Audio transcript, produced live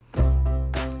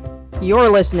You're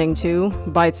listening to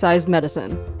Bite-Sized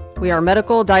Medicine. We are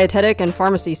medical, dietetic, and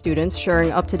pharmacy students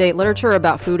sharing up-to-date literature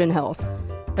about food and health.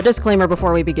 A disclaimer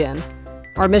before we begin.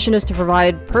 Our mission is to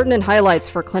provide pertinent highlights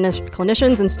for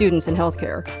clinicians and students in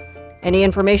healthcare. Any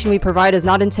information we provide is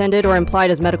not intended or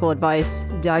implied as medical advice,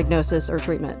 diagnosis, or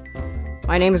treatment.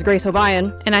 My name is Grace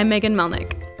O'Brien. And I'm Megan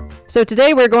Melnick. So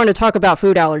today we're going to talk about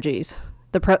food allergies.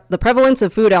 The prevalence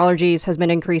of food allergies has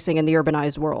been increasing in the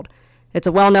urbanized world. It's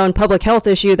a well-known public health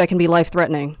issue that can be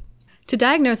life-threatening. To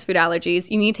diagnose food allergies,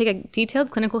 you need to take a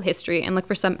detailed clinical history and look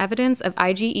for some evidence of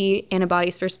IgE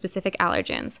antibodies for specific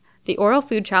allergens. The oral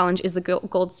food challenge is the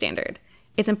gold standard.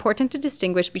 It's important to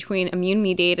distinguish between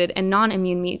immune-mediated and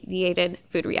non-immune-mediated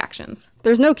food reactions.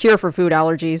 There's no cure for food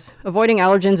allergies. Avoiding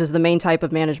allergens is the main type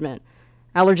of management.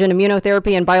 Allergen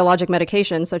immunotherapy and biologic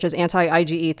medications such as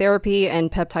anti-IgE therapy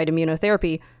and peptide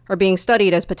immunotherapy are being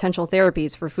studied as potential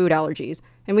therapies for food allergies,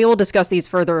 and we will discuss these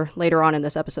further later on in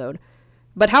this episode.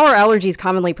 But how are allergies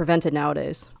commonly prevented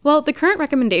nowadays? Well, the current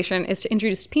recommendation is to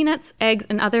introduce peanuts, eggs,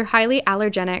 and other highly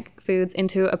allergenic foods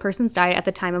into a person's diet at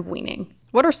the time of weaning.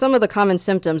 What are some of the common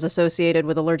symptoms associated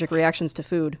with allergic reactions to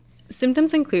food?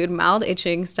 Symptoms include mild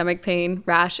itching, stomach pain,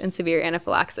 rash, and severe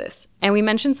anaphylaxis. And we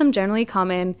mentioned some generally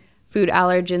common food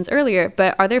allergens earlier,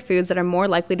 but are there foods that are more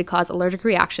likely to cause allergic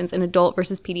reactions in adult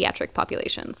versus pediatric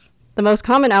populations? The most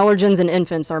common allergens in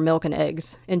infants are milk and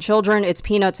eggs. In children, it's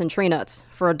peanuts and tree nuts.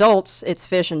 For adults, it's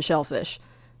fish and shellfish.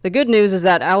 The good news is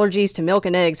that allergies to milk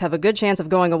and eggs have a good chance of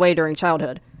going away during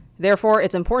childhood. Therefore,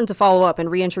 it's important to follow up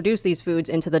and reintroduce these foods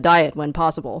into the diet when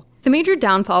possible. The major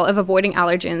downfall of avoiding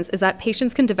allergens is that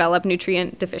patients can develop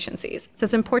nutrient deficiencies, so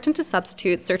it's important to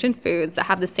substitute certain foods that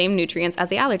have the same nutrients as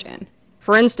the allergen.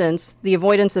 For instance, the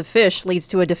avoidance of fish leads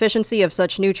to a deficiency of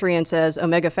such nutrients as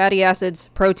omega fatty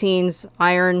acids, proteins,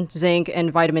 iron, zinc,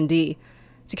 and vitamin D.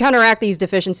 To counteract these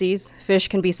deficiencies, fish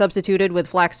can be substituted with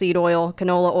flaxseed oil,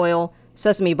 canola oil,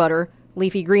 sesame butter,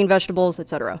 leafy green vegetables,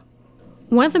 etc.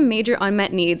 One of the major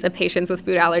unmet needs of patients with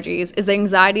food allergies is the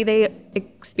anxiety they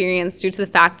experience due to the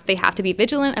fact that they have to be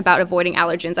vigilant about avoiding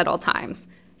allergens at all times.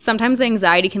 Sometimes the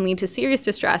anxiety can lead to serious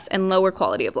distress and lower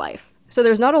quality of life. So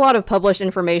there's not a lot of published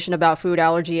information about food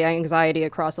allergy anxiety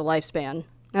across the lifespan.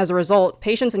 As a result,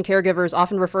 patients and caregivers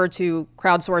often refer to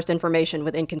crowdsourced information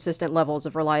with inconsistent levels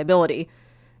of reliability.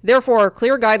 Therefore,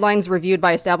 clear guidelines reviewed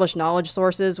by established knowledge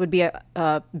sources would be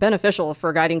beneficial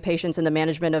for guiding patients in the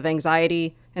management of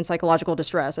anxiety and psychological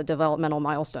distress at developmental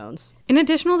milestones. In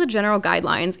addition to the general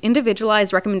guidelines,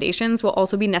 individualized recommendations will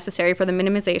also be necessary for the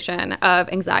minimization of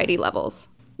anxiety levels.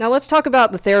 Now let's talk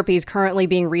about the therapies currently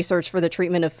being researched for the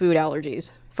treatment of food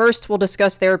allergies. First, we'll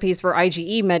discuss therapies for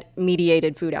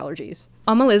IgE-mediated food allergies.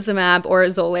 Omalizumab, or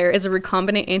Xolair, is a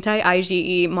recombinant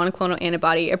anti-IgE monoclonal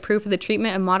antibody approved for the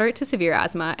treatment of moderate to severe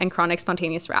asthma and chronic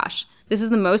spontaneous rash. This is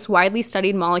the most widely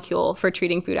studied molecule for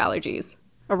treating food allergies.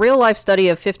 A real-life study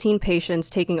of 15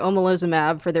 patients taking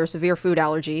omalizumab for their severe food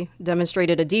allergy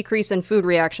demonstrated a decrease in food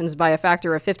reactions by a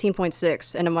factor of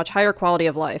 15.6 and a much higher quality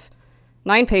of life.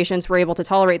 9 patients were able to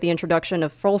tolerate the introduction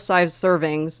of full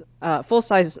serving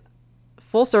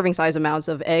size amounts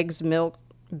of eggs, milk,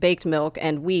 baked milk,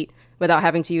 and wheat without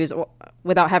having to use oral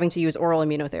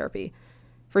immunotherapy.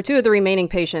 For 2 of the remaining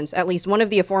patients, at least one of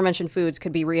the aforementioned foods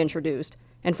could be reintroduced,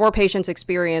 and 4 patients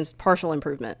experienced partial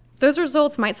improvement. Those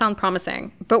results might sound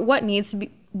promising, but what needs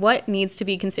to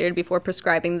be considered before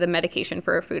prescribing the medication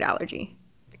for a food allergy?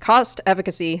 Cost,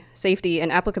 efficacy, safety,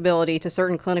 and applicability to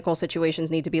certain clinical situations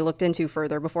need to be looked into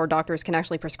further before doctors can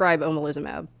actually prescribe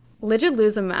omalizumab.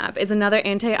 Ligelizumab is another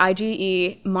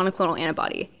anti-IgE monoclonal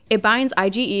antibody. It binds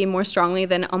IgE more strongly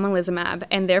than omalizumab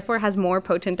and therefore has more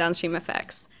potent downstream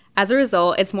effects. As a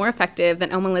result, it's more effective than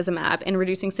omalizumab in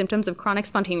reducing symptoms of chronic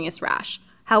spontaneous rash.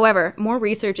 However, more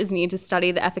research is needed to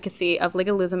study the efficacy of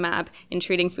ligelizumab in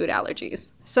treating food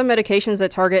allergies. Some medications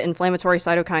that target inflammatory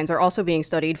cytokines are also being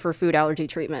studied for food allergy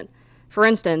treatment. For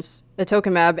instance,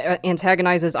 itolizumab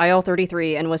antagonizes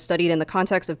IL-33 and was studied in the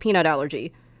context of peanut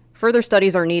allergy. Further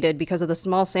studies are needed because of the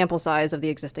small sample size of the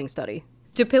existing study.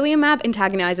 Dupilumab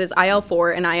antagonizes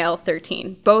IL-4 and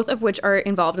IL-13, both of which are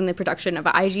involved in the production of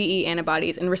IgE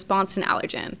antibodies in response to an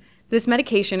allergen. This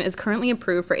medication is currently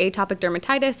approved for atopic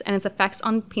dermatitis, and its effects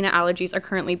on peanut allergies are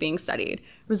currently being studied.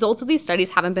 Results of these studies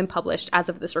haven't been published as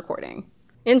of this recording.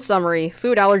 In summary,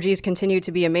 food allergies continue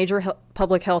to be a major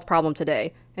public health problem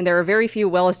today, and there are very few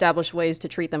well-established ways to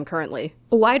treat them currently.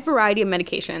 A wide variety of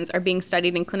medications are being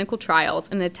studied in clinical trials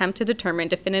in an attempt to determine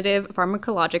definitive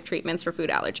pharmacologic treatments for food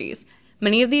allergies.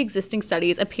 Many of the existing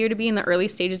studies appear to be in the early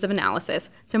stages of analysis,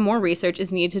 so more research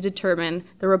is needed to determine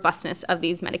the robustness of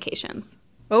these medications.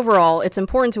 Overall, it's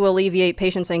important to alleviate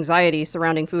patients' anxiety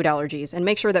surrounding food allergies and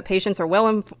make sure that patients are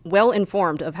well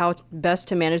informed of how best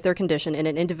to manage their condition in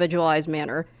an individualized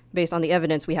manner based on the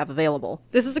evidence we have available.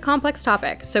 This is a complex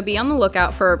topic, so be on the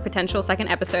lookout for a potential second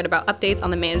episode about updates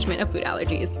on the management of food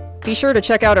allergies. Be sure to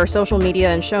check out our social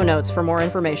media and show notes for more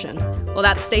information. Well,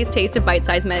 that's today's taste of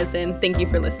bite-sized medicine. Thank you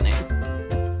for listening.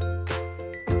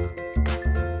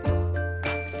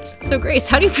 So Grace,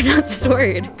 how do you pronounce this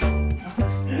word?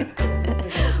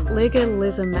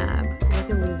 Ligelizumab.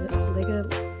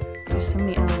 There's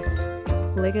somebody else.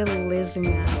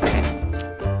 Ligelizumab.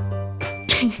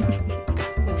 Okay.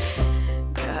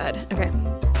 God. Okay.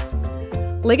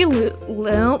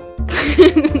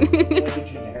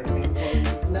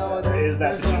 Is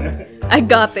that the generic? I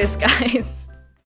got this, guys.